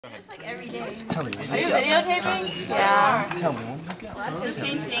It's like every day. Tell me. Are you videotaping? Yeah. Tell me when you go. That's the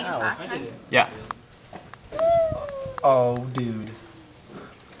same thing as last time. Yeah. Oh, dude.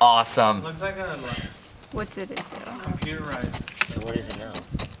 Awesome. Looks like a What's it into? computerized. So what is it now?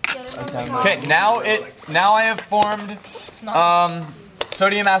 Okay, now I have formed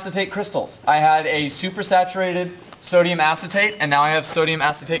sodium acetate crystals. I had a supersaturated sodium acetate, and now I have sodium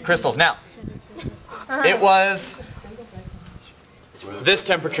acetate crystals. Now, it was this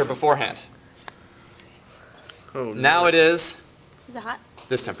temperature beforehand. Now it is Is it hot?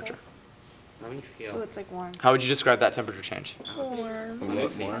 this temperature. How do you feel? Oh, it's like warm. How would you describe that temperature change? Warm.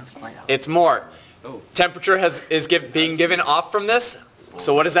 It's more. Temperature is being given off from this.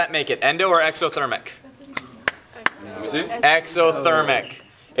 So what does that make it? Endo or exothermic? Exothermic.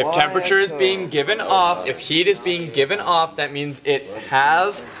 If temperature is being given off, if heat is being given off, that means it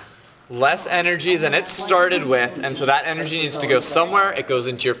has less energy than it started with, and so that energy needs to go somewhere. It goes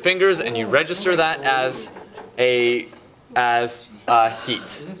into your fingers, and you register that as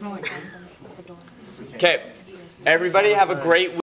heat. Okay, everybody have a great week.